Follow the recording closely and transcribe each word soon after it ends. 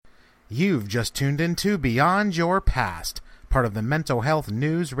You've just tuned into Beyond Your Past, part of the Mental Health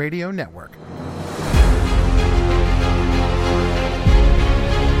News Radio Network.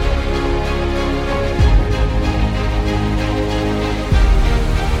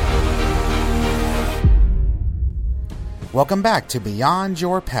 Welcome back to Beyond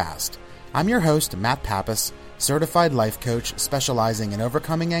Your Past. I'm your host, Matt Pappas, certified life coach specializing in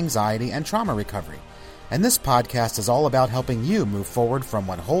overcoming anxiety and trauma recovery. And this podcast is all about helping you move forward from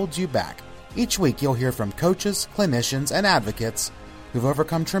what holds you back. Each week you'll hear from coaches, clinicians, and advocates who've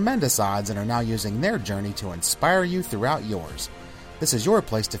overcome tremendous odds and are now using their journey to inspire you throughout yours. This is your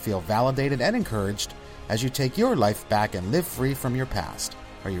place to feel validated and encouraged as you take your life back and live free from your past.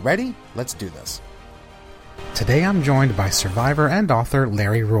 Are you ready? Let's do this. Today I'm joined by survivor and author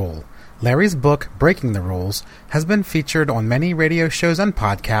Larry Ruhl. Larry's book, Breaking the Rules, has been featured on many radio shows and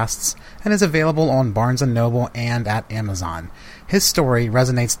podcasts and is available on Barnes & Noble and at Amazon. His story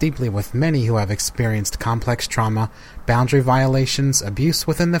resonates deeply with many who have experienced complex trauma, boundary violations, abuse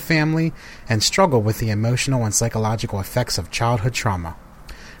within the family, and struggle with the emotional and psychological effects of childhood trauma.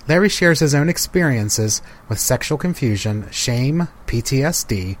 Larry shares his own experiences with sexual confusion, shame,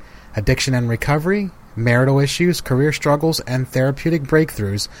 PTSD, addiction and recovery, marital issues, career struggles, and therapeutic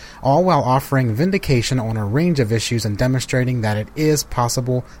breakthroughs, all while offering vindication on a range of issues and demonstrating that it is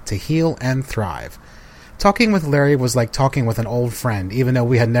possible to heal and thrive. Talking with Larry was like talking with an old friend, even though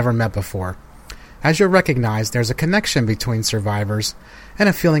we had never met before. As you'll recognize, there's a connection between survivors and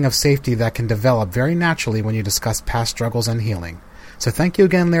a feeling of safety that can develop very naturally when you discuss past struggles and healing. So thank you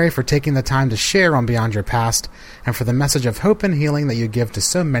again, Larry, for taking the time to share on Beyond Your Past and for the message of hope and healing that you give to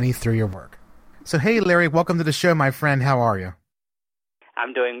so many through your work. So, hey, Larry, welcome to the show, my friend. How are you?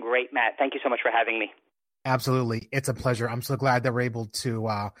 I'm doing great, Matt. Thank you so much for having me. Absolutely. It's a pleasure. I'm so glad that we're able to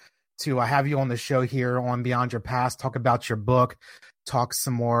have you on the show here on Beyond Your Past, talk about your book, talk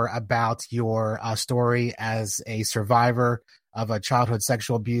some more about your story as a survivor of a childhood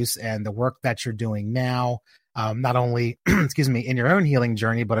sexual abuse and the work that you're doing now, not only, in your own healing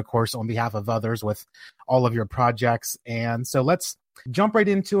journey, but of course on behalf of others with all of your projects. And so let's jump right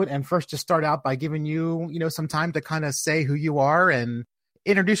into it, and first just start out by giving you, some time to kind of say who you are and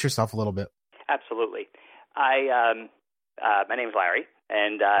introduce yourself a little bit. Absolutely. My name is Larry,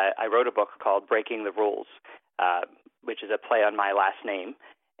 and I wrote a book called Breaking the Rules, which is a play on my last name.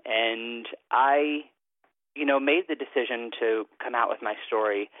 And I, made the decision to come out with my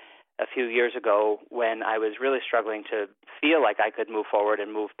story a few years ago when I was really struggling to feel like I could move forward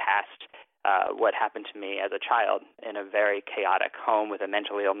and move past what happened to me as a child in a very chaotic home with a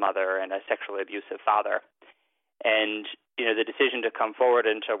mentally ill mother and a sexually abusive father. And, the decision to come forward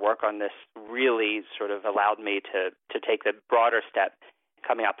and to work on this really sort of allowed me to take the broader step,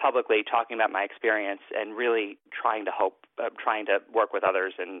 coming out publicly, talking about my experience, and really trying to work with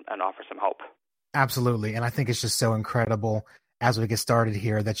others and offer some hope. Absolutely. And I think it's just so incredible as we get started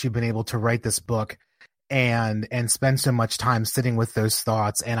here that you've been able to write this book and spend so much time sitting with those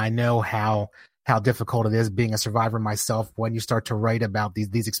thoughts. And I know how difficult it is being a survivor myself. When you start to write about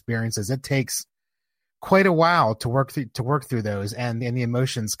these experiences, it takes quite a while to work through those, and the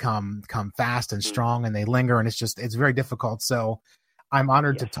emotions come fast and strong, and they linger, and it's very difficult. So I'm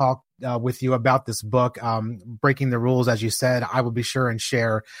honored to talk with you about this book, Breaking the Rules. As you said, I will be sure and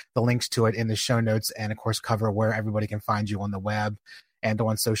share the links to it in the show notes, and of course cover where everybody can find you on the web and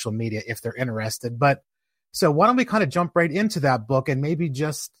on social media if they're interested. But so why don't we kind of jump right into that book and maybe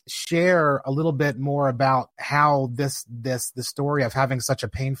just share a little bit more about how the story of having such a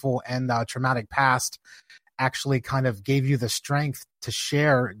painful and traumatic past actually kind of gave you the strength to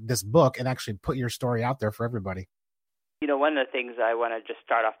share this book and actually put your story out there for everybody. One of the things I want to just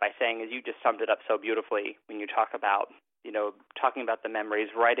start off by saying is you just summed it up so beautifully when you talk about, talking about the memories,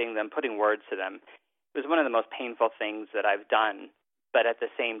 writing them, putting words to them. It was one of the most painful things that I've done. But at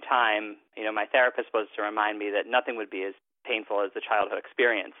the same time, my therapist was to remind me that nothing would be as painful as the childhood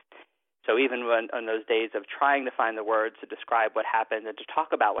experience. So even when on those days of trying to find the words to describe what happened and to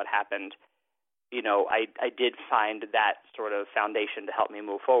talk about what happened, I did find that sort of foundation to help me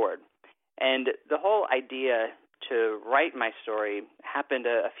move forward. And the whole idea to write my story happened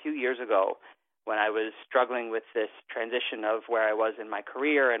a few years ago when I was struggling with this transition of where I was in my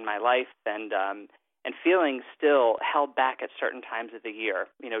career and my life, and feeling still held back at certain times of the year.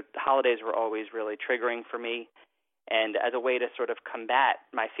 The holidays were always really triggering for me. And as a way to sort of combat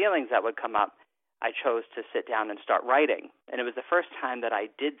my feelings that would come up, I chose to sit down and start writing. And it was the first time that I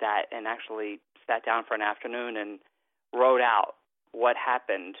did that and actually sat down for an afternoon and wrote out what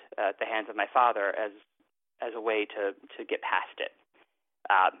happened at the hands of my father as a way to get past it.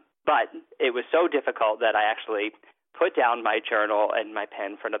 But it was so difficult that I actually put down my journal and my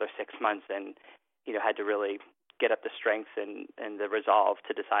pen for another 6 months, and had to really get up the strength and the resolve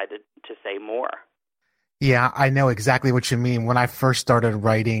to decide to say more. Yeah, I know exactly what you mean. When I first started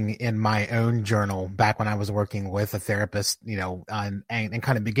writing in my own journal back when I was working with a therapist, and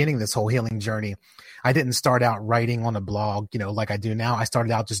kind of beginning this whole healing journey, I didn't start out writing on a blog, like I do now. I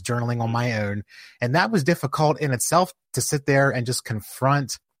started out just journaling on my own. And that was difficult in itself to sit there and just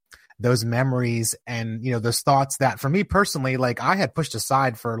confront those memories and, those thoughts that for me personally, like I had pushed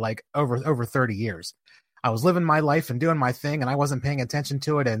aside for like over 30 years. I was living my life and doing my thing and I wasn't paying attention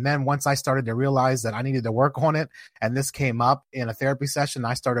to it. And then once I started to realize that I needed to work on it and this came up in a therapy session,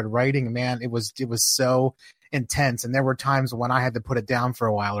 I started writing, man, it was so intense. And there were times when I had to put it down for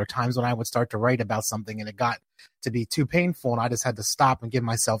a while, or times when I would start to write about something and it got to be too painful. And I just had to stop and give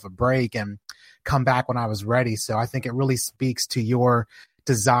myself a break and come back when I was ready. So I think it really speaks to your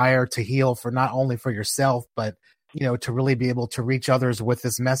desire to heal for not only for yourself, but to really be able to reach others with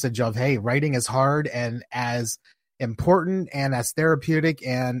this message of, hey, writing is hard and as important and as therapeutic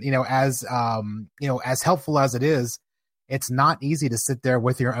and, as helpful as it is, it's not easy to sit there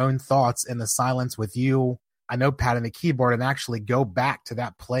with your own thoughts in the silence with you, I know, patting the keyboard and actually go back to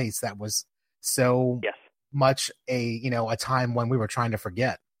that place that was so much a time when we were trying to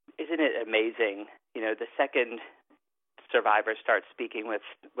forget. Isn't it amazing? The second survivors start speaking with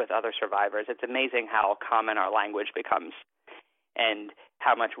other survivors, it's amazing how common our language becomes and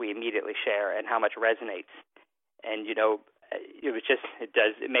how much we immediately share and how much resonates. And,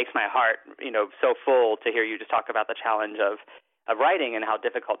 it makes my heart, so full to hear you just talk about the challenge of writing and how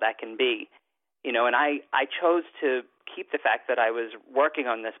difficult that can be. And I chose to keep the fact that I was working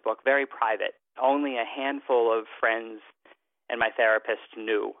on this book very private. Only a handful of friends and my therapist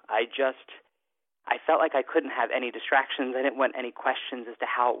knew. I felt like I couldn't have any distractions. I didn't want any questions as to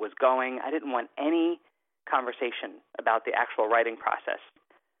how it was going. I didn't want any conversation about the actual writing process.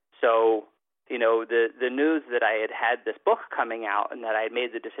 So, the news that I had this book coming out and that I had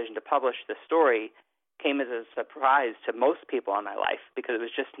made the decision to publish the story came as a surprise to most people in my life because it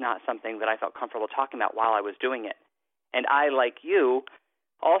was just not something that I felt comfortable talking about while I was doing it. And I, like you,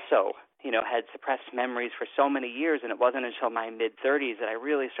 also had suppressed memories for so many years, and it wasn't until my mid-30s that I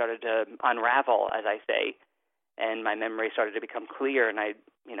really started to unravel, as I say, and my memory started to become clear, and I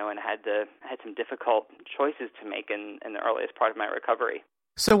had some difficult choices to make in the earliest part of my recovery.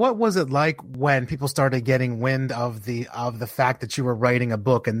 So what was it like when people started getting wind of the fact that you were writing a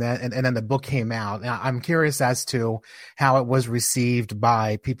book and then the book came out? Now, I'm curious as to how it was received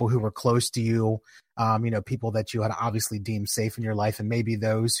by people who were close to you, people that you had obviously deemed safe in your life, and maybe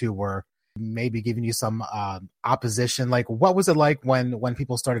those who were maybe giving you some opposition. Like, what was it like when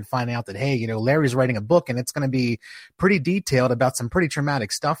people started finding out that, hey, Larry's writing a book and it's going to be pretty detailed about some pretty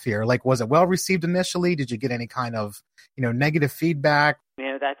traumatic stuff here? Like, was it well received initially? Did you get any kind of, negative feedback?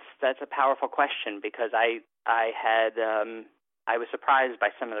 That's a powerful question because I was surprised by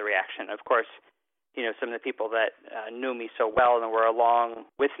some of the reaction. Of course, some of the people that knew me so well and were along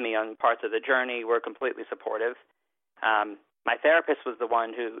with me on parts of the journey were completely supportive. My therapist was the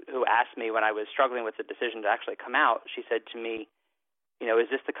one who asked me when I was struggling with the decision to actually come out. She said to me, is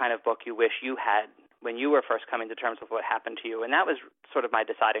this the kind of book you wish you had when you were first coming to terms with what happened to you? And that was sort of my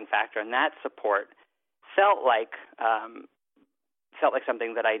deciding factor. And that support felt like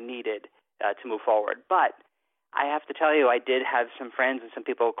something that I needed to move forward. But I have to tell you, I did have some friends and some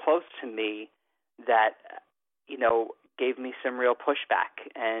people close to me that, gave me some real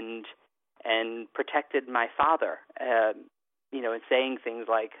pushback and protected my father, and saying things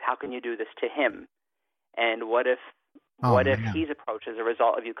like, how can you do this to him? And what if he's approached as a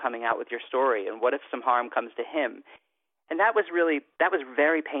result of you coming out with your story? And what if some harm comes to him? And that was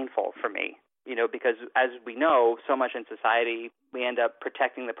very painful for me, because as we know, so much in society, we end up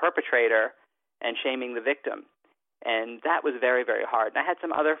protecting the perpetrator and shaming the victim. And that was very, very hard. And I had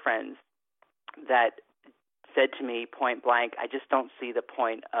some other friends that said to me point blank, I just don't see the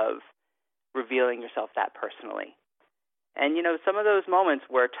point of revealing yourself that personally. And, some of those moments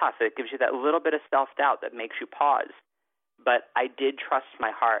were tough. It gives you that little bit of self-doubt that makes you pause. But I did trust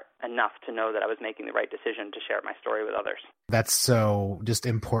my heart enough to know that I was making the right decision to share my story with others. That's so just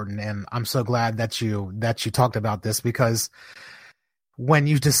important. And I'm so glad that you talked about this, because when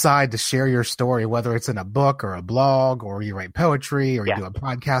you decide to share your story, whether it's in a book or a blog or you write poetry or you do a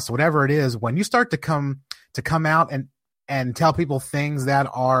podcast, whatever it is, when you start to come out and tell people things that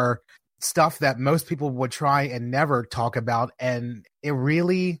are stuff that most people would try and never talk about. And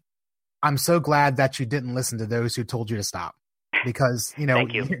I'm so glad that you didn't listen to those who told you to stop, because,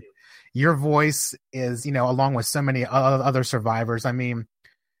 Thank you. Your voice is, along with so many other survivors. I mean,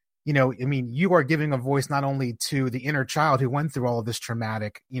 I mean, you are giving a voice not only to the inner child who went through all of this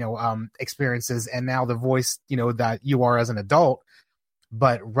traumatic, experiences, and now the voice, that you are as an adult,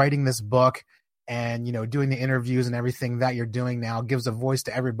 but writing this book and, doing the interviews and everything that you're doing now gives a voice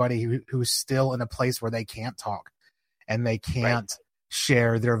to everybody who's still in a place where they can't talk and they can't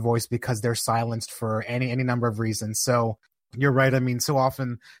share their voice because they're silenced for any number of reasons. So you're right. I mean, so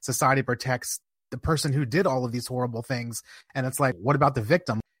often society protects the person who did all of these horrible things. And it's like, what about the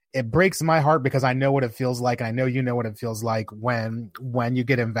victim? It breaks my heart because I know what it feels like. And I know what it feels like when you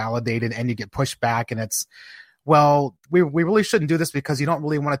get invalidated and you get pushed back, and it's, well, we really shouldn't do this because you don't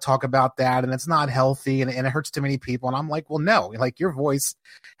really want to talk about that, and it's not healthy, and it hurts too many people. And I'm like, well, no, like, your voice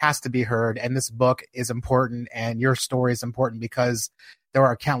has to be heard, and this book is important, and your story is important because there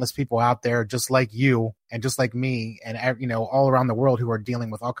are countless people out there just like you and just like me and, all around the world who are dealing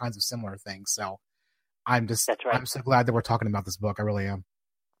with all kinds of similar things. So I'm so glad that we're talking about this book. I really am.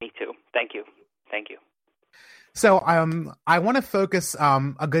 Me too. Thank you. So I want to focus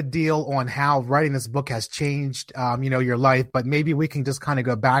a good deal on how writing this book has changed, your life, but maybe we can just kind of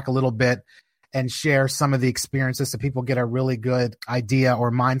go back a little bit and share some of the experiences so people get a really good idea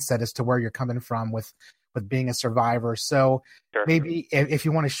or mindset as to where you're coming from with being a survivor. So sure. Maybe if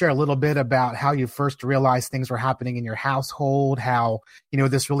you want to share a little bit about how you first realized things were happening in your household, how,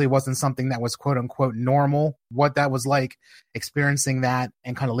 this really wasn't something that was quote unquote normal, what that was like experiencing that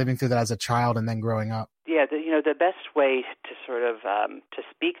and kind of living through that as a child and then growing up. Yeah, the best way to sort of to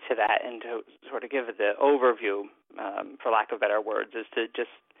speak to that and to sort of give the overview, for lack of better words, is to just,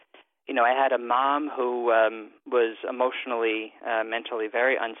 I had a mom who was emotionally, mentally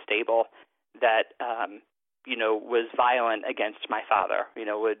very unstable, that was violent against my father.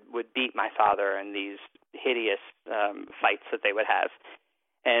 Would beat my father in these hideous fights that they would have.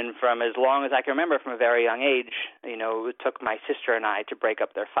 And from as long as I can remember, from a very young age, it took my sister and I to break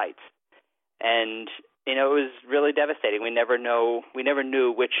up their fights. And it was really devastating. We never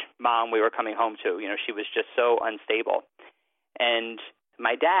knew which mom we were coming home to. She was just so unstable. And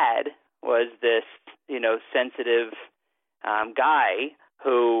my dad was this, sensitive guy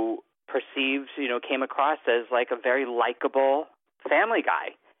who perceived, came across as like a very likable family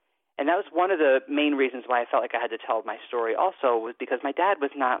guy. And that was one of the main reasons why I felt like I had to tell my story also, was because my dad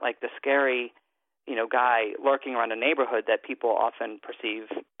was not like the scary, guy lurking around a neighborhood that people often perceive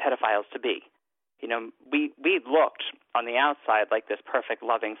pedophiles to be. We looked on the outside like this perfect,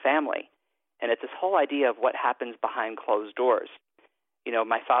 loving family. And it's this whole idea of what happens behind closed doors.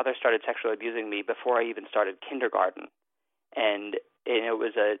 My father started sexually abusing me before I even started kindergarten. And it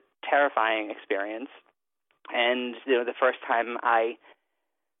was a terrifying experience. And, the first time I,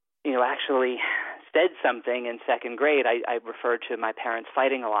 actually said something in second grade, I referred to my parents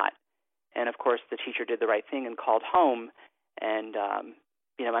fighting a lot. And, of course, the teacher did the right thing and called home. And,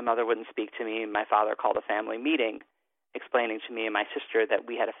 my mother wouldn't speak to me. My father called a family meeting explaining to me and my sister that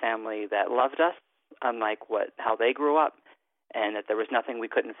we had a family that loved us, unlike how they grew up, and that there was nothing we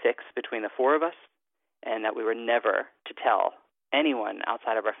couldn't fix between the four of us, and that we were never to tell anyone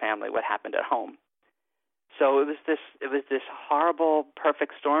outside of our family what happened at home. So it was this horrible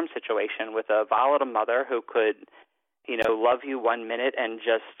perfect storm situation with a volatile mother who could, love you one minute and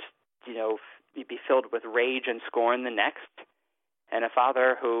just, be filled with rage and scorn the next, and a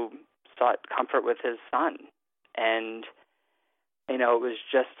father who sought comfort with his son. And, it was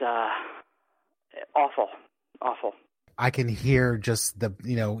just awful. I can hear just the,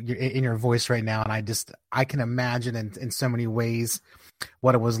 in your voice right now. And I can imagine in so many ways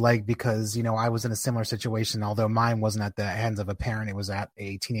what it was like, because, I was in a similar situation, although mine wasn't at the hands of a parent. It was at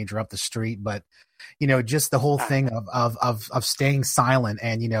a teenager up the street. But, just the whole thing of staying silent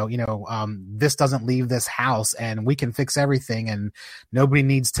and, this doesn't leave this house and we can fix everything and nobody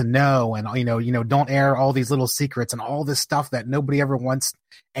needs to know. And, don't air all these little secrets and all this stuff that nobody ever wants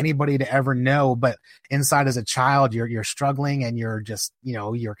anybody to ever know. But inside as a child, you're struggling and you're just,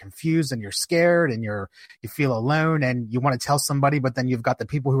 you're confused and you're scared and you feel alone and you want to tell somebody, but then you've got the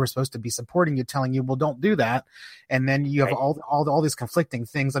people who are supposed to be supporting you telling you, well, don't do that. And then you have all these conflicting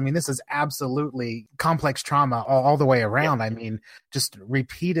things. I mean, this is absolutely complex trauma all the way around. Yeah. I mean, just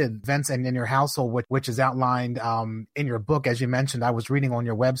repeated events in your household, which is outlined in your book. As you mentioned, I was reading on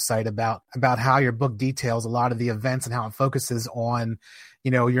your website about how your book details a lot of the events and how it focuses on,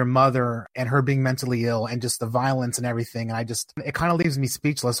 your mother and her being mentally ill and just the violence and everything. And it kind of leaves me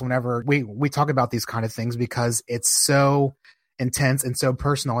speechless whenever we talk about these kind of things, because it's so intense and so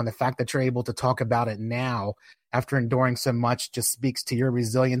personal. And the fact that you're able to talk about it now after enduring so much just speaks to your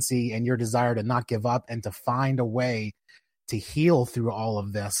resiliency and your desire to not give up and to find a way to heal through all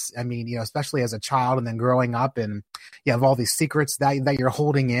of this. I mean, especially as a child and then growing up, and you have all these secrets that you're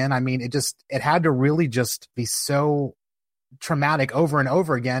holding in. I mean, it had to really just be so traumatic over and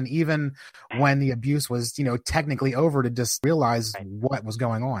over again, even when the abuse was, technically over, to just realize what was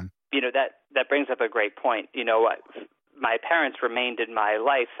going on. That brings up a great point. My parents remained in my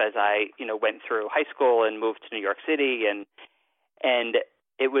life as I, went through high school and moved to New York City, and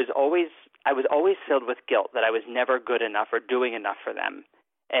I was always filled with guilt that I was never good enough or doing enough for them.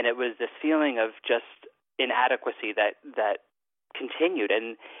 And it was this feeling of just inadequacy that continued.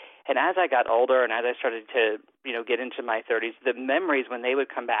 And as I got older and as I started to, get into my 30s, the memories when they would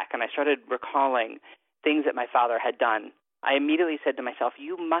come back and I started recalling things that my father had done, I immediately said to myself,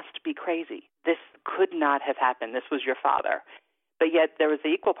 you must be crazy. This could not have happened. This was your father. But yet there was the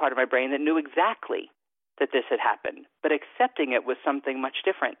equal part of my brain that knew exactly that this had happened, but accepting it was something much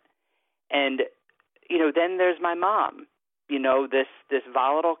different. And, then there's my mom, this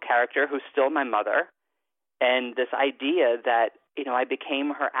volatile character who's still my mother, and this idea that, I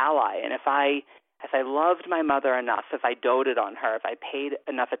became her ally. And if I loved my mother enough, if I doted on her, if I paid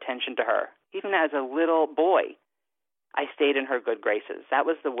enough attention to her, even as a little boy, I stayed in her good graces. That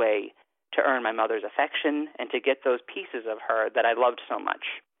was the way to earn my mother's affection and to get those pieces of her that I loved so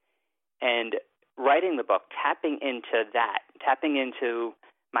much. And writing the book, tapping into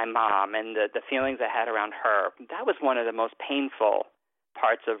my mom and the feelings I had around her, that was one of the most painful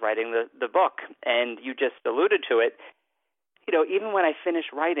parts of writing the book. And you just alluded to it. Even when I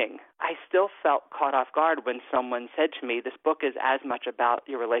finished writing, I still felt caught off guard when someone said to me, this book is as much about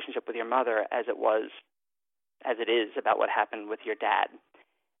your relationship with your mother as it is about what happened with your dad.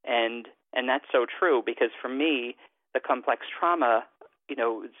 And that's so true, because for me, the complex trauma,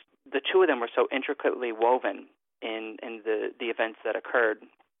 the two of them were so intricately woven in the events that occurred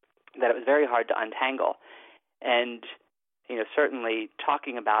that it was very hard to untangle. And, certainly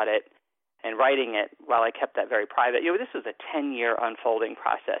talking about it and writing it, while I kept that very private, this was a 10-year unfolding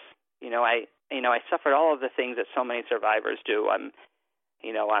process. I suffered all of the things that so many survivors do. I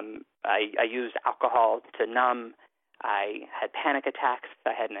used alcohol to numb. I had panic attacks.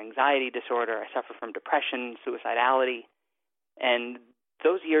 I had an anxiety disorder. I suffered from depression, suicidality. And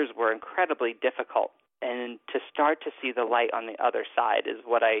those years were incredibly difficult. And to start to see the light on the other side is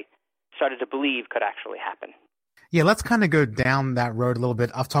what I started to believe could actually happen. Yeah, let's kind of go down that road a little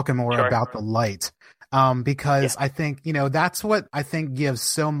bit of talking more about the light, because I think, that's what I think gives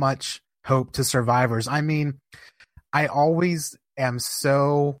so much hope to survivors. I mean, I always am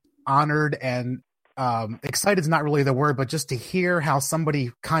so honored and excited is not really the word, but just to hear how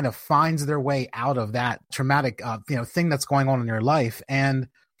somebody kind of finds their way out of that traumatic, thing that's going on in your life. And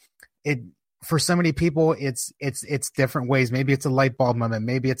for so many people, it's different ways. Maybe it's a light bulb moment.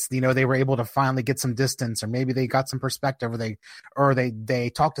 Maybe it's, they were able to finally get some distance, or maybe they got some perspective, or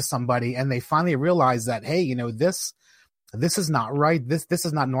they talked to somebody and they finally realized that, hey, this is not right. This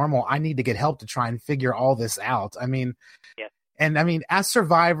is not normal. I need to get help to try and figure all this out. I mean, and I mean, as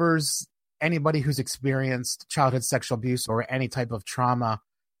survivors, anybody who's experienced childhood sexual abuse or any type of trauma,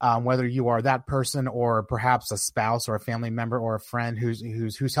 whether you are that person or perhaps a spouse or a family member or a friend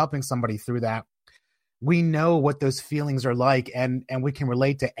who's helping somebody through that, we know what those feelings are like, and we can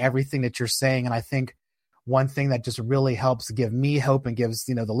relate to everything that you're saying. And I think one thing that just really helps give me hope and gives,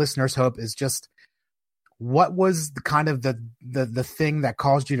 the listeners hope is just, what was the thing that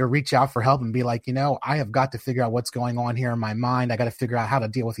caused you to reach out for help and be like, I have got to figure out what's going on here in my mind. I got to figure out how to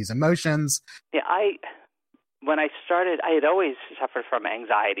deal with these emotions. Yeah, when I started, I had always suffered from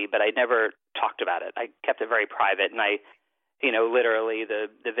anxiety, but I never talked about it. I kept it very private, and I, literally the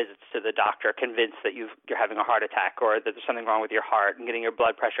visits to the doctor convinced that you're having a heart attack or that there's something wrong with your heart, and getting your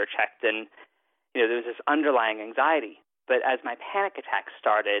blood pressure checked, and there was this underlying anxiety. But as my panic attacks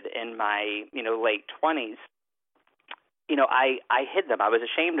started in my late 20s, I hid them. I was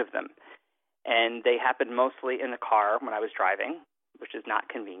ashamed of them, and they happened mostly in the car when I was driving, which is not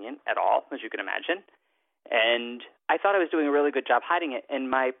convenient at all, as you can imagine. And I thought I was doing a really good job hiding it.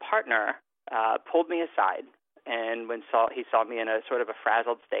 And my partner pulled me aside, and he saw me in a sort of a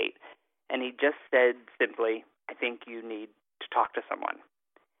frazzled state, and he just said simply, I think you need to talk to someone.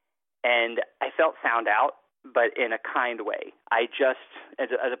 And I felt found out, but in a kind way. I just, as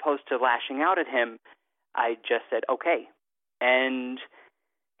opposed to lashing out at him, I just said, okay. And,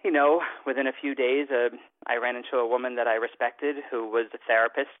 within a few days, I ran into a woman that I respected who was a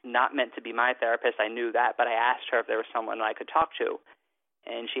therapist, not meant to be my therapist. I knew that, but I asked her if there was someone I could talk to.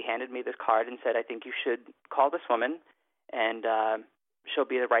 And she handed me this card and said, I think you should call this woman, and she'll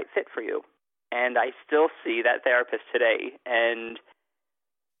be the right fit for you. And I still see that therapist today. And,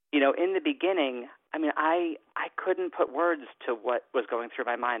 in the beginning, I couldn't put words to what was going through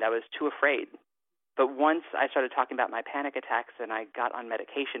my mind. I was too afraid. But once I started talking about my panic attacks and I got on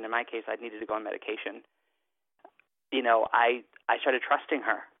medication, in my case, I needed to go on medication, I started trusting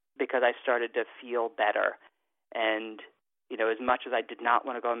her because I started to feel better. And, as much as I did not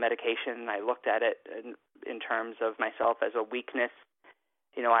want to go on medication, I looked at it in terms of myself as a weakness.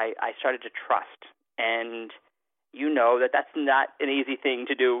 I started to trust. And that's not an easy thing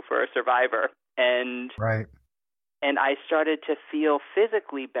to do for a survivor. And right. And I started to feel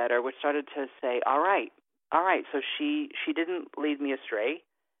physically better, which started to say, all right, so she didn't lead me astray.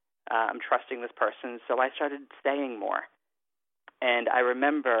 I'm trusting this person, so I started staying more. And I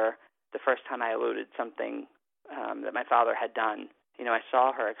remember the first time I eluded something that my father had done. I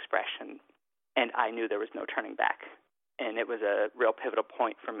saw her expression, and I knew there was no turning back. And it was a real pivotal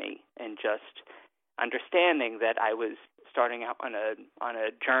point for me, and just understanding that I was starting out on a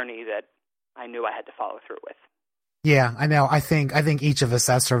journey that I knew I had to follow through with. Yeah, I know. I think each of us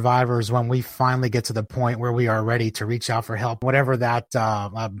as survivors, when we finally get to the point where we are ready to reach out for help, whatever that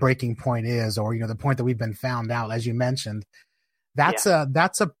breaking point is, or the point that we've been found out, as you mentioned, that's a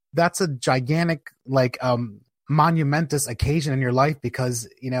gigantic, monumentous occasion in your life, because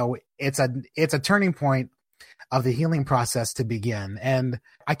it's a turning point of the healing process to begin. And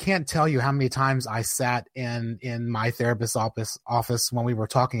I can't tell you how many times I sat in my therapist's office when we were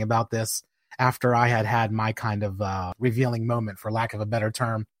talking about this, after I had my kind of revealing moment, for lack of a better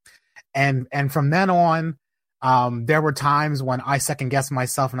term. And from then on, there were times when I second guessed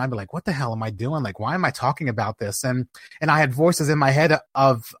myself, and I'd be like, what the hell am I doing? Like, why am I talking about this? And I had voices in my head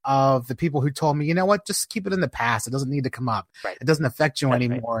of the people who told me, you know what, just keep it in the past. It doesn't need to come up. Right. It doesn't affect you That's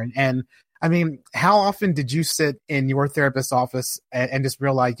anymore. Right. And I mean, how often did you sit in your therapist's office and just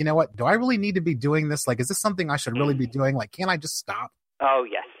realize, you know what, do I really need to be doing this? Like, is this something I should really be doing? Like, can't I just stop? Oh,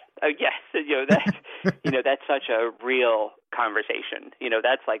 yes. Yes, that's such a real conversation.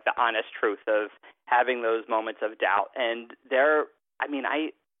 That's like the honest truth of having those moments of doubt. And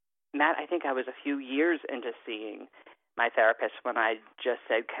Matt, I think I was a few years into seeing my therapist when I just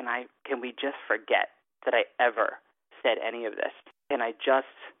said, can we just forget that I ever said any of this? Can I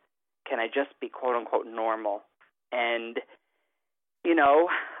just be quote unquote normal? And, we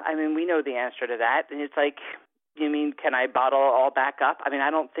know the answer to that. And it's like, you mean, can I bottle all back up? I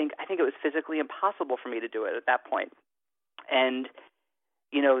think it was physically impossible for me to do it at that point. And,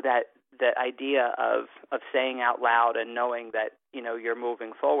 that idea of saying out loud and knowing that, you're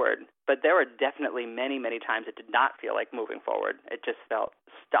moving forward. But there were definitely many, many times it did not feel like moving forward. It just felt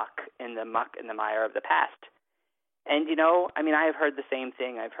stuck in the muck and the mire of the past. And, I have heard the same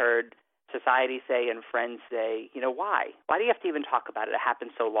thing. I've heard society say and friends say, why? Why do you have to even talk about it? It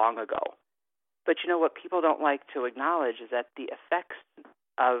happened so long ago. But what people don't like to acknowledge is that the effects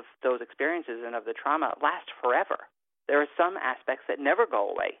of those experiences and of the trauma last forever. There are some aspects that never go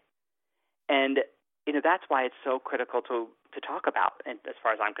away. And, that's why it's so critical to talk about, and as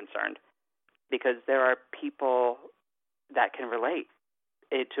far as I'm concerned, because there are people that can relate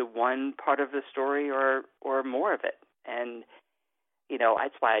to one part of the story or more of it. And,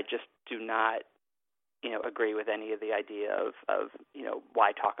 that's why I just do not agree with any of the idea of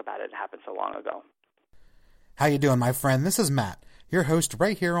why talk about it? It happened so long ago. How you doing, my friend? This is Matt, your host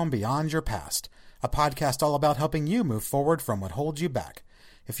right here on Beyond Your Past, a podcast all about helping you move forward from what holds you back.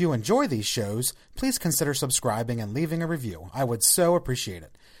 If you enjoy these shows, please consider subscribing and leaving a review. I would so appreciate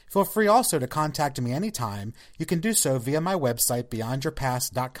it. Feel free also to contact me anytime. You can do so via my website,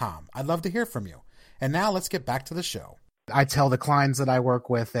 beyondyourpast.com. I'd love to hear from you. And now let's get back to the show. I tell the clients that I work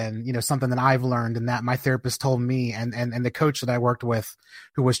with, and, something that I've learned and that my therapist told me, and the coach that I worked with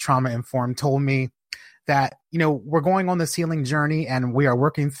who was trauma informed told me that, we're going on this healing journey and we are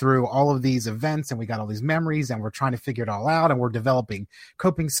working through all of these events and we got all these memories and we're trying to figure it all out and we're developing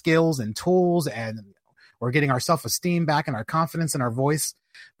coping skills and tools and we're getting our self-esteem back and our confidence in our voice.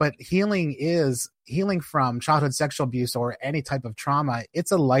 But healing from childhood sexual abuse or any type of trauma.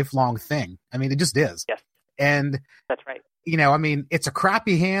 It's a lifelong thing. It just is. Yes. And that's right. It's a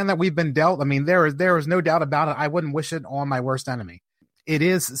crappy hand that we've been dealt. There is no doubt about it. I wouldn't wish it on my worst enemy. It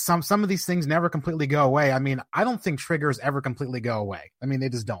is some of these things never completely go away. I don't think triggers ever completely go away. They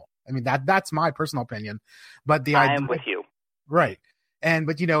just don't. That's my personal opinion. But I am with you. Right.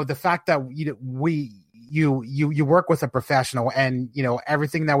 But the fact that you work with a professional, and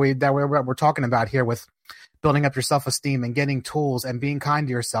everything that we're talking about here with building up your self-esteem and getting tools and being kind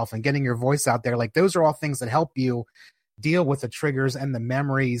to yourself and getting your voice out there, like those are all things that help you deal with the triggers and the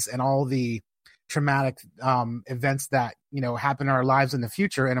memories and all the traumatic events that happen in our lives in the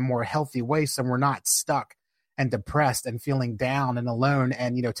future in a more healthy way, so we're not stuck and depressed and feeling down and alone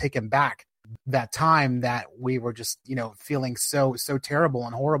and taken back that time that we were just, feeling so terrible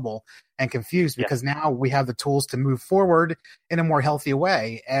and horrible and confused, because now we have the tools to move forward in a more healthy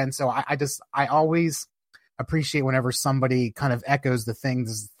way. And so I always appreciate whenever somebody kind of echoes the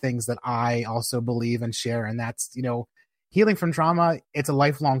things that I also believe and share. And that's, healing from trauma. It's a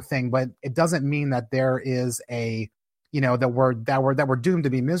lifelong thing, but it doesn't mean that there is a, that we're doomed to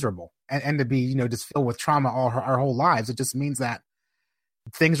be miserable and to be, just filled with trauma our whole lives. It just means that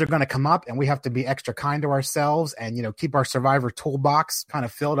things are going to come up and we have to be extra kind to ourselves and, keep our survivor toolbox kind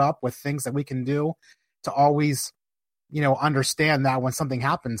of filled up with things that we can do to always, understand that when something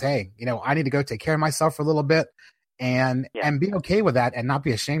happens, hey, I need to go take care of myself for a little bit and be okay with that and not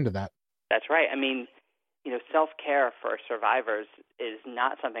be ashamed of that. That's right. I mean, self-care for survivors is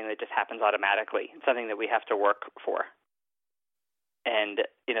not something that just happens automatically. It's something that we have to work for. And,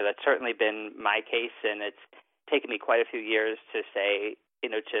 that's certainly been my case, and it's taken me quite a few years to say,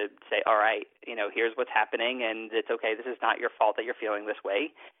 all right, here's what's happening, and it's okay. This is not your fault that you're feeling this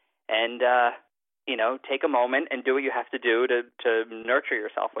way. And, take a moment and do what you have to do to nurture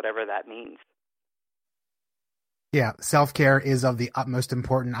yourself, whatever that means. Yeah, self-care is of the utmost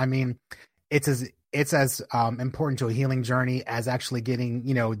importance. I mean, it's as important to a healing journey as actually getting,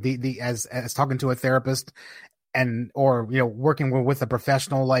 as talking to a therapist or working with a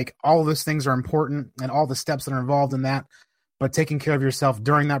professional. Like, all of those things are important and all the steps that are involved in that. But taking care of yourself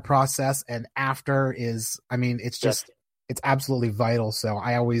during that process and after it's absolutely vital. So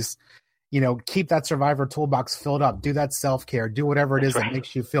I always, keep that survivor toolbox filled up, do that self-care, do whatever it is that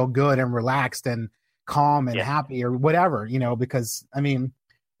makes you feel good and relaxed and calm and happy or whatever, because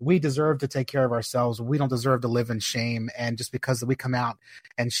we deserve to take care of ourselves. We don't deserve to live in shame. And just because we come out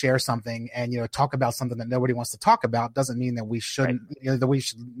and share something and, talk about something that nobody wants to talk about doesn't mean that we shouldn't, that we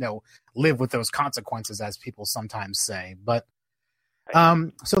should, live with those consequences, as people sometimes say. But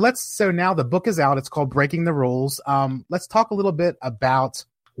so now the book is out. It's called Breaking the Rules. Let's talk a little bit about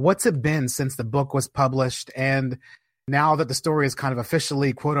what's it been since the book was published, and now that the story is kind of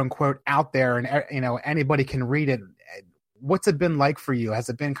officially, quote unquote, out there and, anybody can read it. What's it been like for you? Has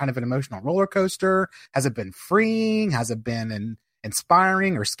it been kind of an emotional roller coaster? Has it been freeing? Has it been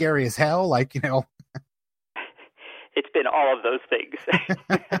inspiring or scary as hell? Like, It's been all of those things.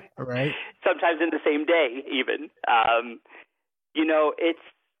 Right. Sometimes in the same day, even.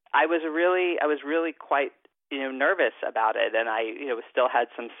 I was really quite, nervous about it. And I, still had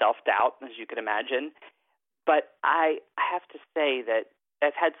some self-doubt, as you can imagine. But I have to say that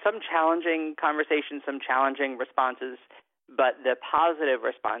I've had some challenging conversations, some challenging responses, but the positive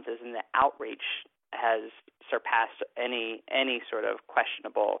responses and the outreach has surpassed any sort of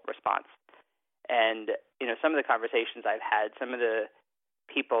questionable response. And, some of the conversations I've had, some of the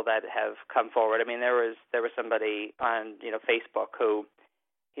people that have come forward, there was somebody on, Facebook who,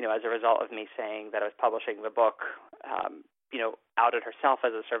 as a result of me saying that I was publishing the book, outed herself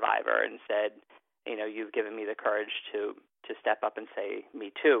as a survivor and said, you've given me the courage to step up and say,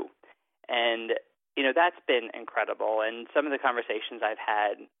 me too. And, that's been incredible. And some of the conversations I've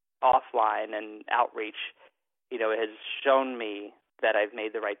had offline and outreach, has shown me that I've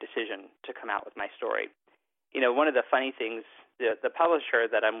made the right decision to come out with my story. One of the funny things, the publisher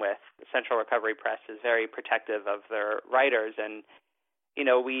that I'm with, Central Recovery Press, is very protective of their writers. And,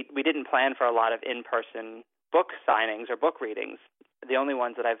 we didn't plan for a lot of in-person book signings or book readings. The only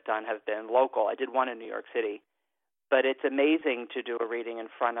ones that I've done have been local. I did one in New York City. But it's amazing to do a reading in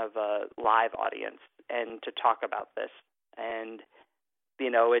front of a live audience and to talk about this. And,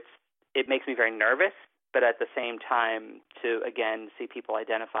 it makes me very nervous, but at the same time to, again, see people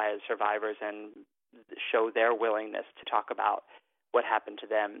identify as survivors and show their willingness to talk about what happened to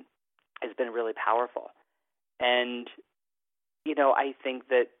them has been really powerful. And, I think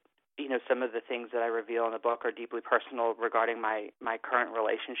that, some of the things that I reveal in the book are deeply personal regarding my current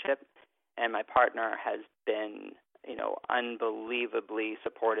relationship, and my partner has been unbelievably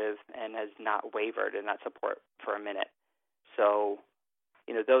supportive and has not wavered in that support for a minute. So,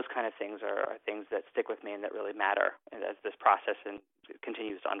 those kind of things are things that stick with me and that really matter as this process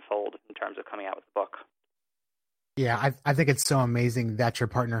continues to unfold in terms of coming out with the book. Yeah, I think it's so amazing that your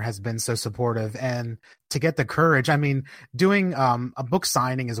partner has been so supportive, and to get the courage. Doing a book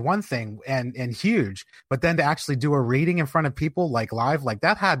signing is one thing and huge, but then to actually do a reading in front of people like live, like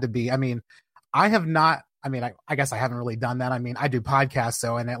that had to be, I have not, I guess I haven't really done that. I do podcasts,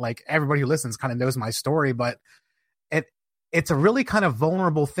 so, and everybody who listens kind of knows my story, but it's a really kind of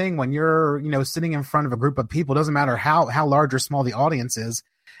vulnerable thing when you're, sitting in front of a group of people, doesn't matter how large or small the audience is,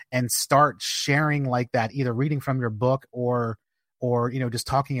 and start sharing like that, either reading from your book or just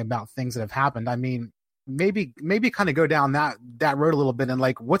talking about things that have happened. maybe kind of go down that road a little bit. And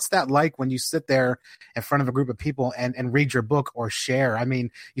like, what's that like when you sit there in front of a group of people and read your book or share? I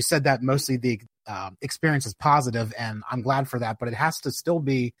mean, you said that mostly the experience is positive, and I'm glad for that, but it has to still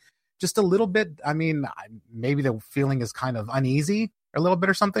be just a little bit. I mean, maybe the feeling is kind of uneasy a little bit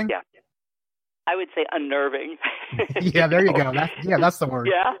or something. Yeah. I would say unnerving. Yeah, there you go. That's the word.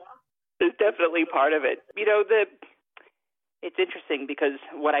 Yeah, it's definitely part of it. It's interesting because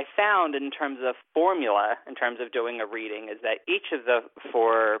what I found in terms of formula, in terms of doing a reading, is that each of the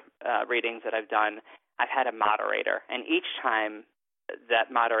 4 readings that I've done, I've had a moderator, and each time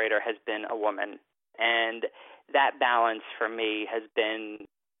that moderator has been a woman, and that balance for me has been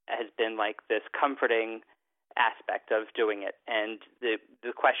like this comforting aspect of doing it, and the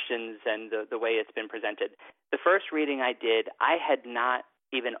questions and the way it's been presented. The first reading I did, I had not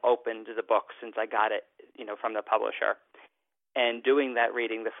even opened the book since I got it, from the publisher. And doing that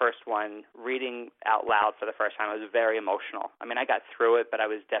reading, the first one, reading out loud for the first time, I was very emotional. I mean, I got through it, but I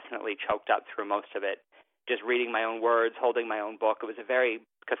was definitely choked up through most of it. Just reading my own words, holding my own book, it was a very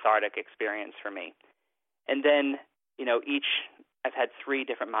cathartic experience for me. And then, I've had 3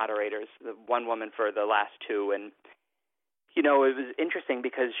 different moderators, one woman for the last 2, and it was interesting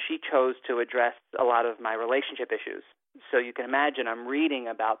because she chose to address a lot of my relationship issues. So you can imagine I'm reading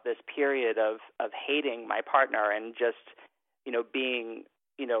about this period of hating my partner and just,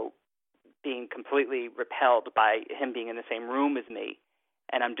 being completely repelled by him being in the same room as me.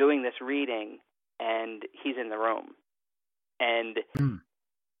 And I'm doing this reading, and he's in the room. And,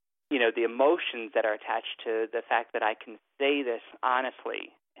 the emotions that are attached to the fact that I can say this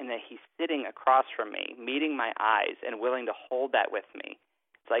honestly and that he's sitting across from me, meeting my eyes and willing to hold that with me.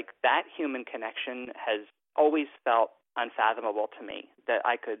 It's like that human connection has always felt unfathomable to me, that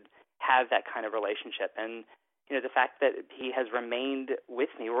I could have that kind of relationship. And, the fact that he has remained with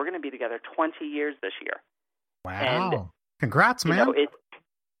me, we're going to be together 20 years this year. Wow. And, congrats, man.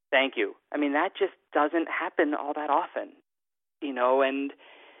 Thank you. I mean, that just doesn't happen all that often, and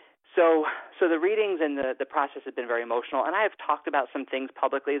so the readings and the process have been very emotional. And I have talked about some things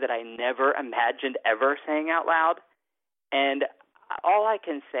publicly that I never imagined ever saying out loud. And all I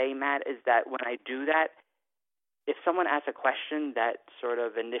can say, Matt, is that when I do that, if someone asks a question that sort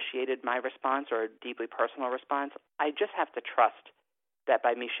of initiated my response or a deeply personal response, I just have to trust that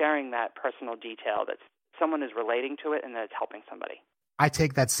by me sharing that personal detail, that someone is relating to it and that it's helping somebody. I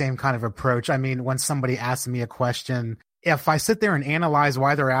take that same kind of approach. I mean, when somebody asks me a question, if I sit there and analyze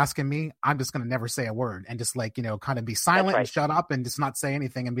why they're asking me, I'm just going to never say a word and just kind of be silent and shut up and just not say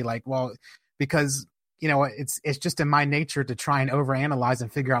anything and be like, well, because it's just in my nature to try and overanalyze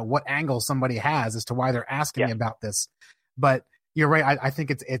and figure out what angle somebody has as to why they're asking me about this. But you're right. I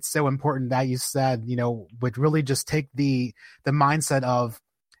think it's so important that you said, would really just take the mindset of,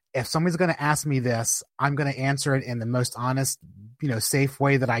 if somebody's going to ask me this, I'm going to answer it in the most honest, safe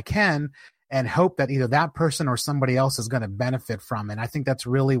way that I can, and hope that either that person or somebody else is going to benefit from it. And I think that's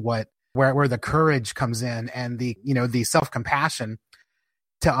really where the courage comes in, and the self-compassion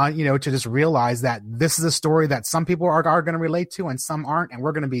to just realize that this is a story that some people are going to relate to and some aren't, and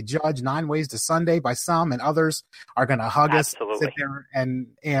we're going to be judged 9 ways to Sunday by some, and others are going to hug us, sit there and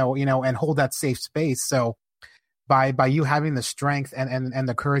and hold that safe space. So by you having the strength and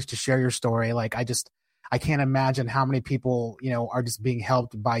the courage to share your story, like I can't imagine how many people are just being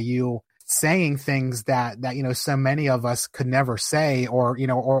helped by you saying things that so many of us could never say, or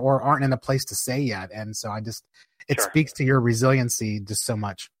aren't in a place to say yet. And so it Sure. speaks to your resiliency just so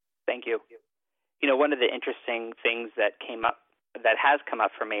much. Thank you. One of the interesting things that has come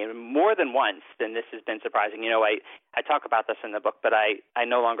up for me more than once, and this has been surprising. I talk about this in the book, but I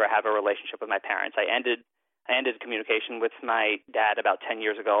no longer have a relationship with my parents. I ended communication with my dad about 10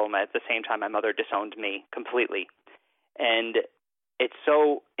 years ago. At the same time, my mother disowned me completely. And it's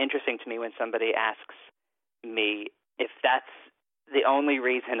so interesting to me when somebody asks me if that's the only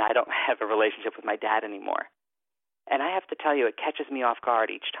reason I don't have a relationship with my dad anymore. And I have to tell you, it catches me off guard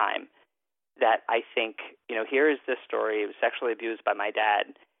each time that I think, here is this story. It was sexually abused by my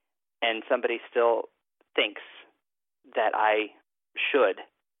dad, and somebody still thinks that I should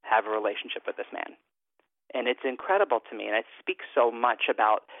have a relationship with this man. And it's incredible to me, and it speaks so much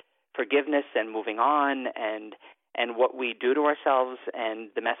about forgiveness and moving on and what we do to ourselves and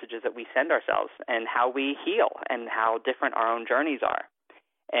the messages that we send ourselves and how we heal and how different our own journeys are.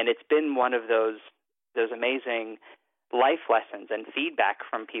 And it's been one of those amazing life lessons and feedback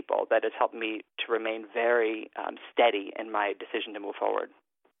from people that has helped me to remain very steady in my decision to move forward.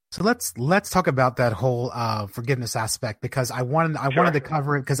 So let's talk about that whole forgiveness aspect, because I wanted to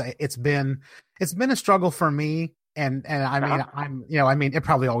cover it because it's been a struggle for me And I mean, Uh-huh. it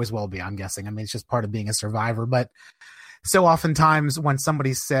probably always will be, I'm guessing. I mean, it's just part of being a survivor. But so oftentimes when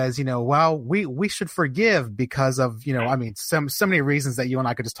somebody says, well, we should forgive because of, I mean, so many reasons that you and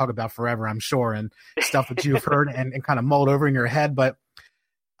I could just talk about forever, I'm sure, and stuff that you've heard and kind of mulled over in your head. But,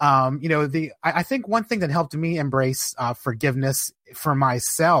 I think one thing that helped me embrace forgiveness for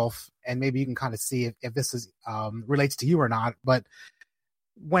myself, and maybe you can kind of see if this is relates to you or not, but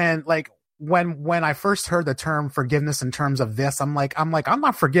when I first heard the term forgiveness in terms of this, I'm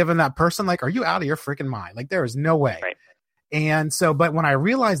not forgiving that person. Like, are you out of your freaking mind? Like, there is no way. Right. And so, but when I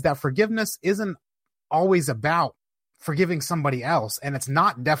realized that forgiveness isn't always about forgiving somebody else, and it's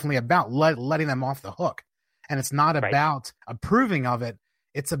not definitely about letting them off the hook, and it's not Right. about approving of it.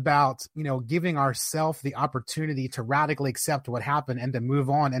 It's about, giving ourselves the opportunity to radically accept what happened and to move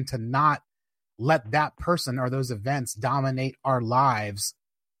on and to not let that person or those events dominate our lives,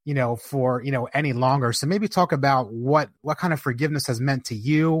 for, any longer. So maybe talk about what kind of forgiveness has meant to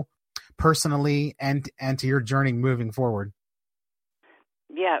you personally and to your journey moving forward.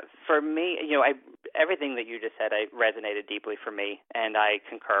 Yeah, for me, everything that you just said, I resonated deeply for me, and I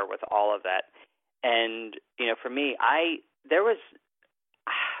concur with all of that. And for me, there was,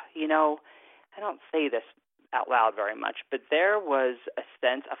 I don't say this out loud very much, but there was a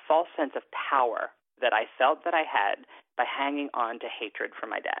false sense of power that I felt that I had by hanging on to hatred for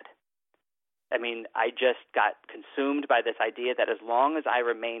my dad. I mean, I just got consumed by this idea that as long as I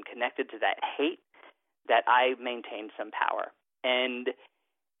remained connected to that hate, that I maintained some power. And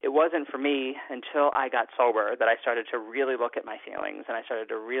it wasn't for me until I got sober that I started to really look at my feelings, and I started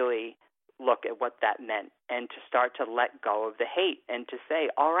to really look at what that meant, and to start to let go of the hate and to say,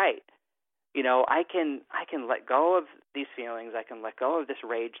 all right, I can let go of these feelings. I can let go of this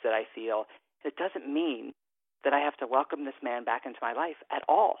rage that I feel. It doesn't mean that I have to welcome this man back into my life at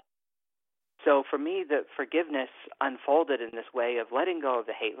all. So for me, the forgiveness unfolded in this way of letting go of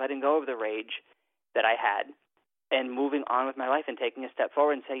the hate, letting go of the rage that I had, and moving on with my life and taking a step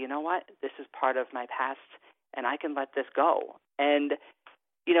forward and say, you know what, this is part of my past, and I can let this go. And,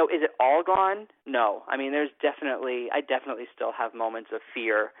 is it all gone? No. I mean, I definitely still have moments of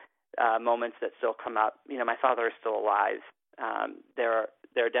fear, moments that still come up. My father is still alive. There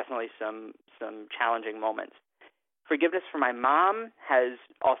are definitely some challenging moments. Forgiveness for my mom has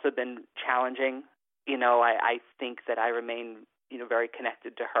also been challenging. I think that I remain, very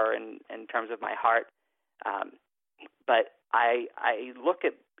connected to her in terms of my heart. But I look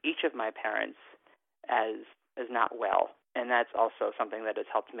at each of my parents as not well, and that's also something that has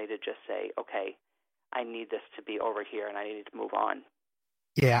helped me to just say, okay, I need this to be over here, and I need to move on.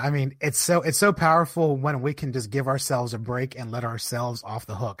 Yeah, I mean, it's so powerful when we can just give ourselves a break and let ourselves off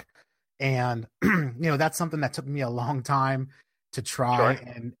the hook. And that's something that took me a long time to try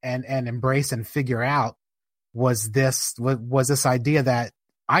Sure. and embrace and figure out was this idea that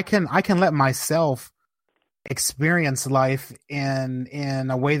I can let myself experience life in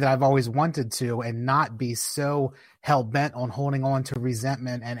a way that I've always wanted to, and not be so hell bent on holding on to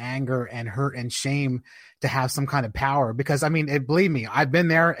resentment and anger and hurt and shame to have some kind of power. Because I mean, believe me, I've been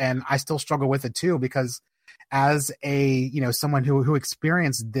there and I still struggle with it too, because as a, someone who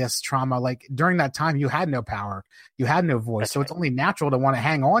experienced this trauma, like during that time, you had no power, you had no voice. That's so right. It's only natural to want to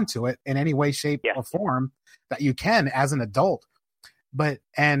hang on to it in any way, shape, Yeah. or form that you can as an adult. But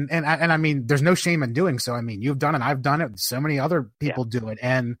and I mean, there's no shame in doing so. I mean, you've done it, I've done it, so many other people do it.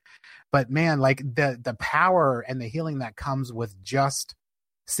 But man, like the power and the healing that comes with just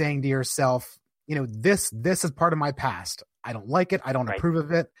saying to yourself, this is part of my past. I don't like it. I don't approve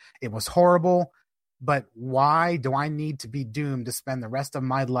of it. It was horrible. But why do I need to be doomed to spend the rest of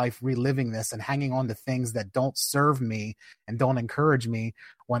my life reliving this and hanging on to things that don't serve me and don't encourage me,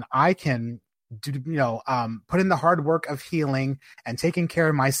 when I can put in the hard work of healing and taking care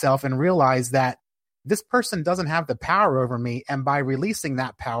of myself and realize that this person doesn't have the power over me. And by releasing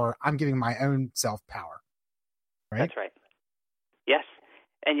that power, I'm giving my own self power. Right? That's right. Yes.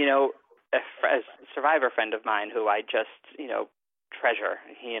 And, a survivor friend of mine who I just, treasure,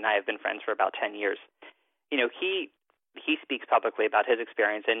 he and I have been friends for about 10 years. He speaks publicly about his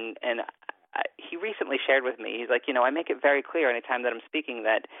experience, and he recently shared with me, he's like, I make it very clear anytime that I'm speaking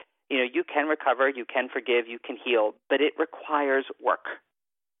that, you can recover, you can forgive, you can heal, but it requires work.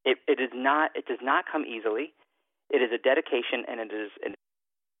 It does not come easily. It is a dedication, and it is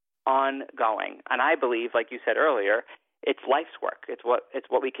ongoing. And I believe, like you said earlier, it's life's work. It's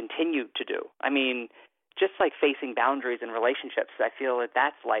what we continue to do. I mean, just like facing boundaries in relationships, I feel that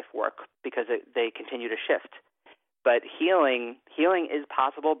that's life work because they continue to shift. But healing is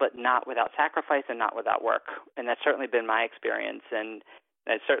possible, but not without sacrifice and not without work. And that's certainly been my experience, and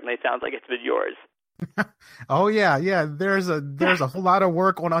it certainly sounds like it's been yours. Oh yeah, yeah. There's a whole lot of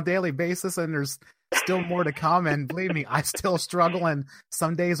work on a daily basis, and there's still more to come. And believe me, I still struggle. And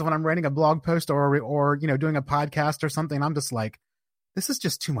some days when I'm writing a blog post or doing a podcast or something, I'm just like, this is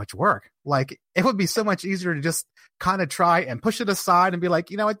just too much work. Like, it would be so much easier to just kind of try and push it aside and be like,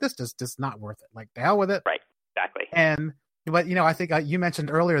 you know what, this just not worth it. Like, the hell with it. Right. Exactly. But I think you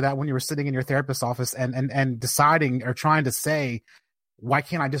mentioned earlier that when you were sitting in your therapist's office and deciding or trying to say, why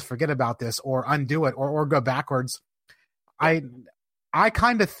can't I just forget about this or undo it or go backwards? I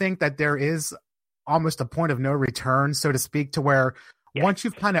kind of think that there is almost a point of no return, so to speak, to where once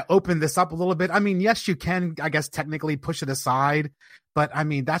you've kind of opened this up a little bit, I mean, yes, you can, I guess, technically push it aside, but I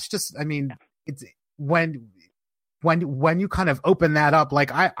mean, that's just, I mean, it's when you kind of open that up,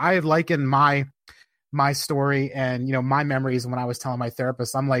 like I liken my story and, my memories when I was telling my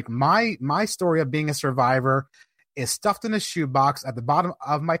therapist, I'm like, my story of being a survivor is stuffed in a shoebox at the bottom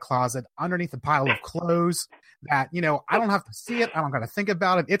of my closet underneath a pile of clothes that, I don't have to see it. I don't got to think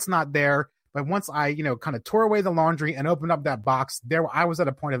about it. It's not there. But once I, kind of tore away the laundry and opened up that box, I was at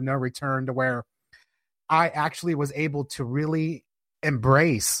a point of no return to where I actually was able to really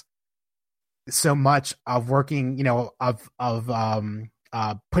embrace so much of working,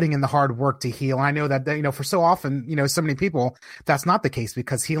 putting in the hard work to heal. I know that, for so often, so many people, that's not the case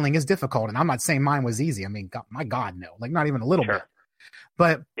because healing is difficult. And I'm not saying mine was easy. I mean, God, my God, no, like not even a little bit.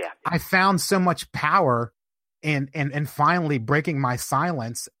 But I found so much power in finally breaking my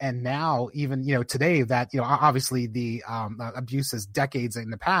silence. And now even, today that, obviously the abuse is decades in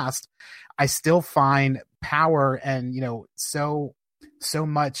the past, I still find power and, so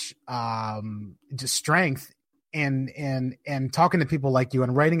much just strength and talking to people like you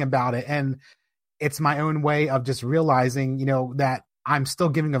and writing about it. And it's my own way of just realizing, that I'm still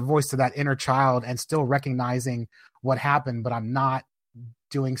giving a voice to that inner child and still recognizing what happened, but I'm not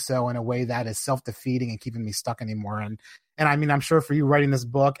doing so in a way that is self-defeating and keeping me stuck anymore. And I mean, I'm sure for you writing this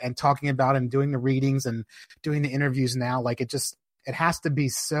book and talking about it and doing the readings and doing the interviews now, like it has to be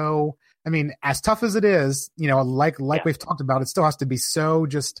so, I mean, as tough as it is, like we've talked about, it still has to be so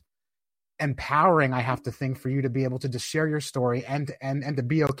just empowering, I have to think, for you to be able to just share your story and to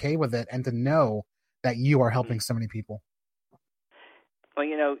be okay with it and to know that you are helping so many people. Well,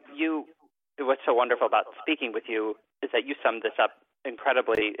 what's so wonderful about speaking with you is that you summed this up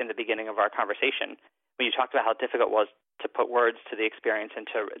incredibly in the beginning of our conversation when you talked about how difficult it was to put words to the experience and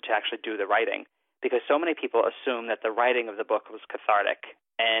to actually do the writing, because so many people assume that the writing of the book was cathartic.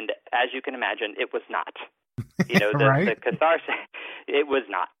 And as you can imagine, it was not. Right? The catharsis, it was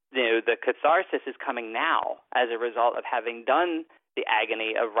not. The catharsis is coming now as a result of having done the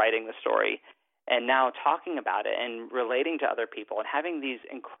agony of writing the story and now talking about it and relating to other people and having these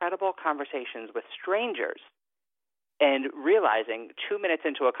incredible conversations with strangers and realizing 2 minutes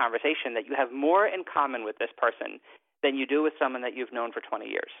into a conversation that you have more in common with this person than you do with someone that you've known for 20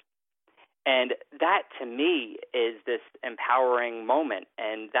 years. And that, to me, is this empowering moment,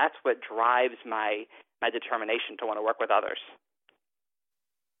 and that's what drives my determination to want to work with others.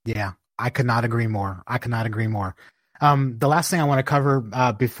 Yeah, I could not agree more. The last thing I want to cover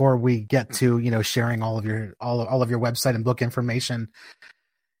before we get to, sharing all of your website and book information,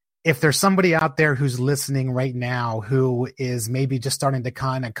 if there's somebody out there who's listening right now who is maybe just starting to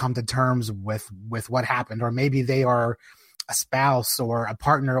kind of come to terms with what happened, or maybe they are a spouse or a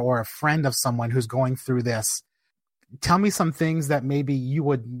partner or a friend of someone who's going through this, tell me some things that maybe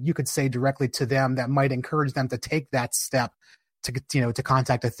you could say directly to them that might encourage them to take that step to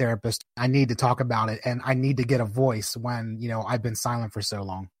contact a therapist. I need to talk about it and I need to get a voice when, I've been silent for so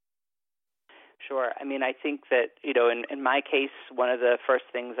long. Sure. I mean, I think that, in my case, one of the first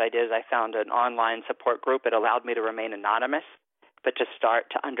things I did is I found an online support group. It allowed me to remain anonymous, but to start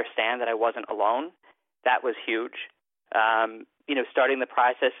to understand that I wasn't alone. That was huge. Starting the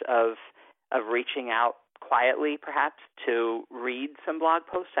process of reaching out quietly, perhaps, to read some blog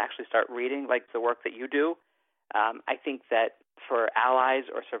posts, to actually start reading like the work that you do. I think that for allies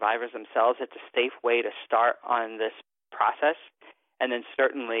or survivors themselves, it's a safe way to start on this process. And then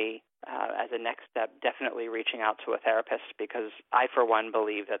certainly, as a next step, definitely reaching out to a therapist, because I, for one,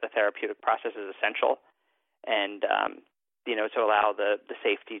 believe that the therapeutic process is essential. And, to allow the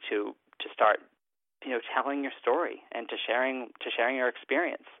safety to start, telling your story and to sharing your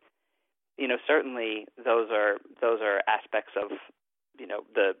experience. Certainly those are aspects of,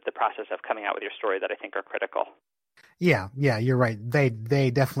 the process of coming out with your story that I think are critical. Yeah, you're right.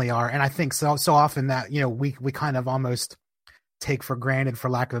 They definitely are. And I think so often that, we kind of almost take for granted, for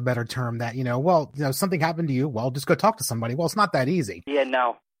lack of a better term, that, something happened to you. Well, just go talk to somebody. Well, it's not that easy. Yeah,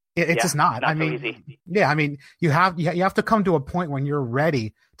 no. It's just not. I mean, easy. Yeah, I mean, you have to come to a point when you're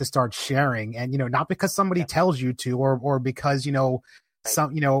ready to start sharing, and not because somebody tells you to, or because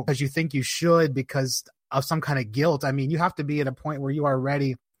because you think you should because of some kind of guilt. I mean, you have to be at a point where you are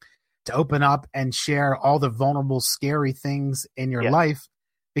ready to open up and share all the vulnerable, scary things in your life,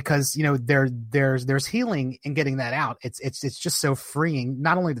 because there's healing in getting that out. It's just so freeing,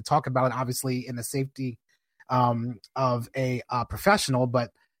 not only to talk about it, obviously in the safety of a professional,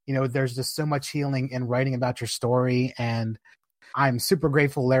 but there's just so much healing in writing about your story. And I'm super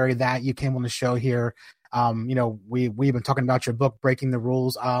grateful, Larry, that you came on the show here. We've been talking about your book, Breaking the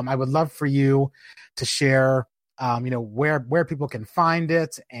Rules. I would love for you to share, where people can find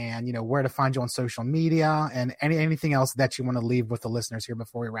it, and, where to find you on social media, and anything else that you want to leave with the listeners here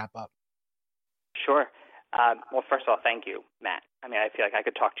before we wrap up. Sure. Well, first of all, thank you, Matt. I mean, I feel like I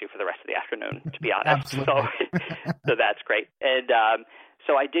could talk to you for the rest of the afternoon, to be honest. So that's great. And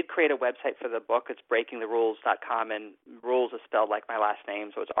so I did create a website for the book. It's breakingtherules.com, and rules is spelled like my last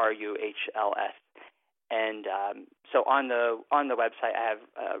name, so it's RUHLS. And so on the website, I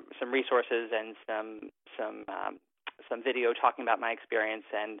have some resources and some video talking about my experience,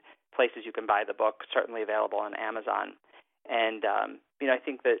 and places you can buy the book, certainly available on Amazon. And I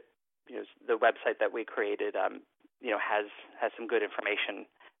think that the website that we created has some good information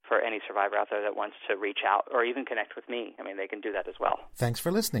for any survivor out there that wants to reach out or even connect with me. I mean, they can do that as well. Thanks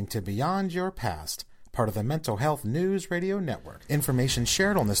for listening to Beyond Your Past, part of the Mental Health News Radio Network. Information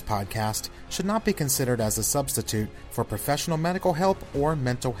shared on this podcast should not be considered as a substitute for professional medical help or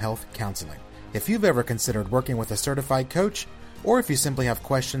mental health counseling. If you've ever considered working with a certified coach, or if you simply have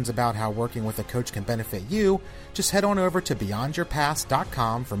questions about how working with a coach can benefit you, just head on over to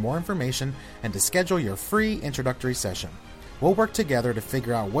beyondyourpast.com for more information and to schedule your free introductory session. We'll work together to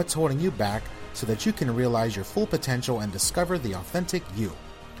figure out what's holding you back so that you can realize your full potential and discover the authentic you.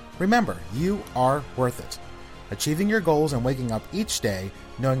 Remember, you are worth it. Achieving your goals and waking up each day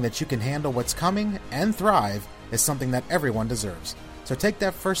knowing that you can handle what's coming and thrive is something that everyone deserves. So take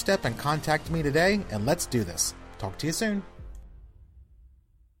that first step and contact me today, and let's do this. Talk to you soon.